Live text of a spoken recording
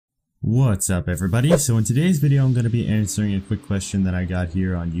What's up everybody? So in today's video I'm going to be answering a quick question that I got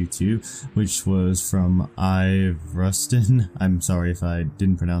here on YouTube, which was from Rustin. I'm sorry if I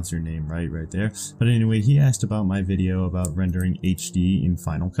didn't pronounce your name right there. But anyway, he asked about my video about rendering HD in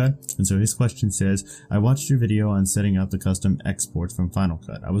Final Cut. And so his question says, I watched your video on setting up the custom export from Final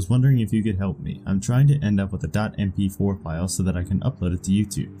Cut. I was wondering if you could help me. I'm trying to end up with a .mp4 file so that I can upload it to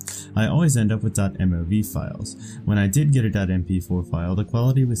YouTube. I always end up with .mov files. When I did get a .mp4 file, the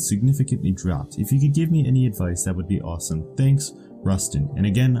quality was significantly dropped. If you could give me any advice, that would be awesome. Thanks, Rustin. And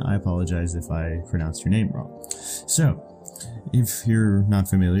again, I apologize if I pronounced your name wrong. So, if you're not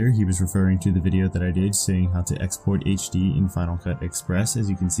familiar, he was referring to the video that I did saying how to export HD in Final Cut Express, as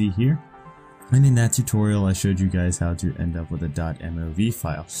you can see here. And in that tutorial, I showed you guys how to end up with a .mov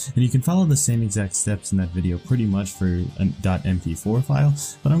file. And you can follow the same exact steps in that video pretty much for a .mp4 file,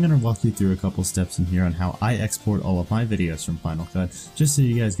 but I'm going to walk you through a couple steps in here on how I export all of my videos from Final Cut, just so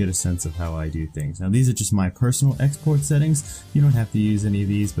you guys get a sense of how I do things. Now, these are just my personal export settings. You don't have to use any of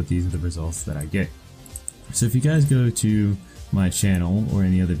these, but these are the results that I get. So if you guys go to my channel or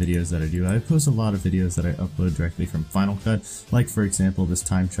any other videos that I do, I post a lot of videos that I upload directly from Final Cut, like for example this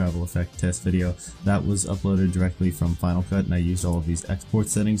time travel effect test video that was uploaded directly from Final Cut, and I used all of these export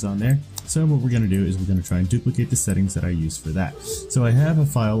settings on there. So what we're going to do is we're going to try and duplicate the settings that I used for that. So I have a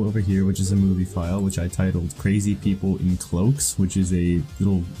file over here which is a movie file which I titled Crazy People in Cloaks, which is a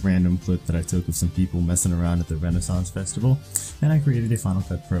little random clip that I took of some people messing around at the Renaissance Festival, and I created a Final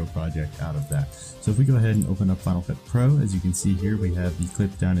Cut Pro project out of that. So if we go ahead and open up Final Cut Pro, as you can see here, we have the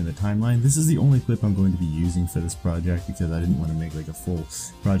clip down in the timeline. This is the only clip I'm going to be using for this project because I didn't want to make like a full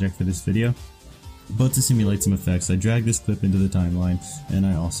project for this video. But to simulate some effects, I dragged this clip into the timeline, and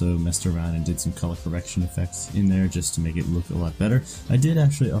I also messed around and did some color correction effects in there just to make it look a lot better. I did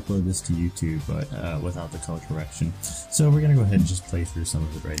actually upload this to YouTube, but without the color correction. So we're going to go ahead and just play through some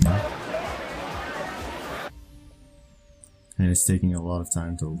of it right now. And it's taking a lot of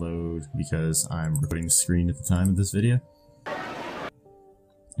time to load because I'm recording the screen at the time of this video.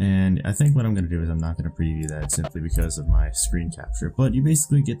 And I think what I'm going to do is I'm not going to preview that simply because of my screen capture, but you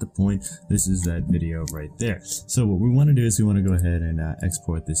basically get the point. This is that video right there. So what we want to do is we want to go ahead and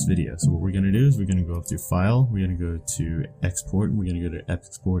export this video. So what we're going to do is we're going to go up to File, we're going to go to Export, and we're going to go to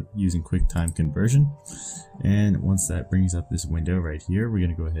Export using QuickTime Conversion. And once that brings up this window right here, we're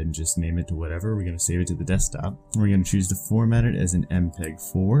going to go ahead and just name it to whatever. We're going to save it to the desktop. We're going to choose to format it as an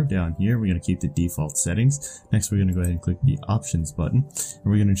MPEG-4 down here. We're going to keep the default settings. Next, we're going to go ahead and click the Options button. And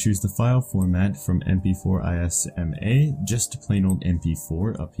we're going to choose the file format from MP4 ISMA just to plain old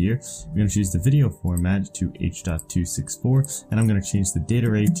MP4 up here. We're going to choose the video format to H.264, and I'm going to change the data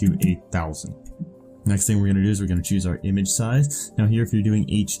rate to 8000. Next thing we're going to do is we're going to choose our image size. Now here, if you're doing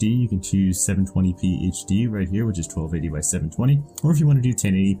HD, you can choose 720p HD right here, which is 1280 by 720. Or if you want to do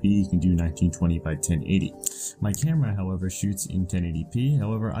 1080p, you can do 1920 by 1080. My camera, however, shoots in 1080p.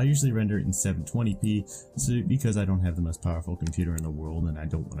 However, I usually render it in 720p because I don't have the most powerful computer in the world, and I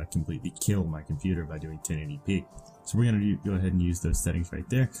don't want to completely kill my computer by doing 1080p. So we're going to go ahead and use those settings right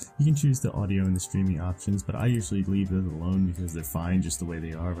there. You can choose the audio and the streaming options, but I usually leave those alone because they're fine just the way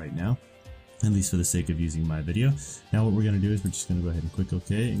they are right now, at least for the sake of using my video. Now what we're going to do is we're just going to go ahead and click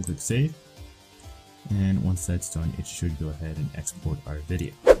OK and click Save. And once that's done, it should go ahead and export our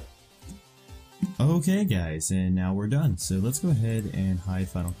video. Okay guys, and now we're done. So let's go ahead and hide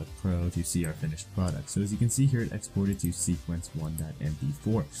Final Cut Pro to see our finished product. So as you can see here, it exported to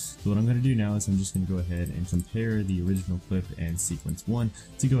sequence1.mp4. So what I'm going to do now is I'm just going to go ahead and compare the original clip and sequence 1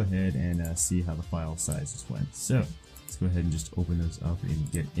 to go ahead and see how the file sizes went. So let's go ahead and just open those up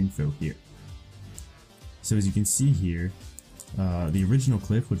and get info here. So as you can see here, the original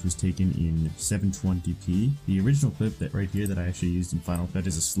clip, which was taken in 720p, the original clip that right here that I actually used in Final Cut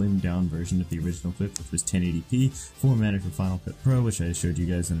is a slimmed down version of the original clip, which was 1080p, formatted for Final Cut Pro, which I showed you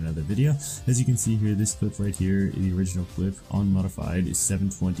guys in another video. As you can see here, this clip right here, the original clip unmodified, is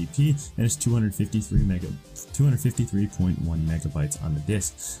 720p, and it's 253.1 megabytes on the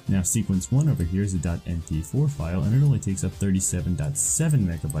disk. Now sequence 1 over here is a .mp4 file, and it only takes up 37.7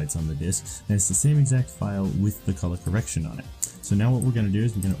 megabytes on the disk, and it's the same exact file with the color correction on it. So now what we're going to do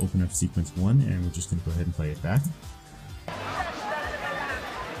is we're going to open up sequence 1, and we're just going to go ahead and play it back.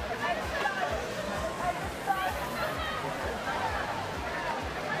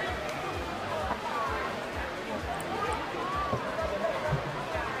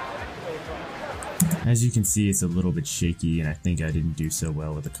 As you can see, it's a little bit shaky, and I think I didn't do so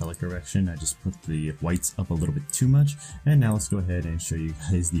well with the color correction. I just put the whites up a little bit too much. And now let's go ahead and show you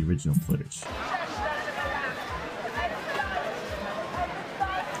guys the original footage.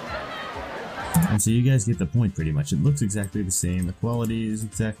 And So you guys get the point pretty much. It looks exactly the same, the quality is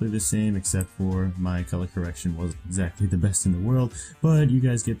exactly the same, except for my color correction wasn't exactly the best in the world, but you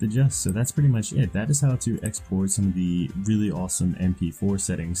guys get the gist. So that's pretty much it. That is how to export some of the really awesome MP4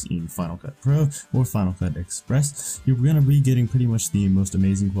 settings in Final Cut Pro or Final Cut Express. You're going to be getting pretty much the most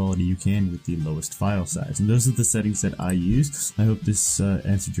amazing quality you can with the lowest file size. And those are the settings that I use. I hope this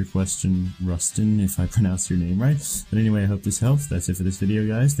answered your question, Rustin, if I pronounced your name right. But anyway, I hope this helps. That's it for this video,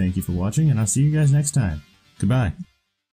 guys. Thank you for watching, and I'll see you guys next time. Goodbye.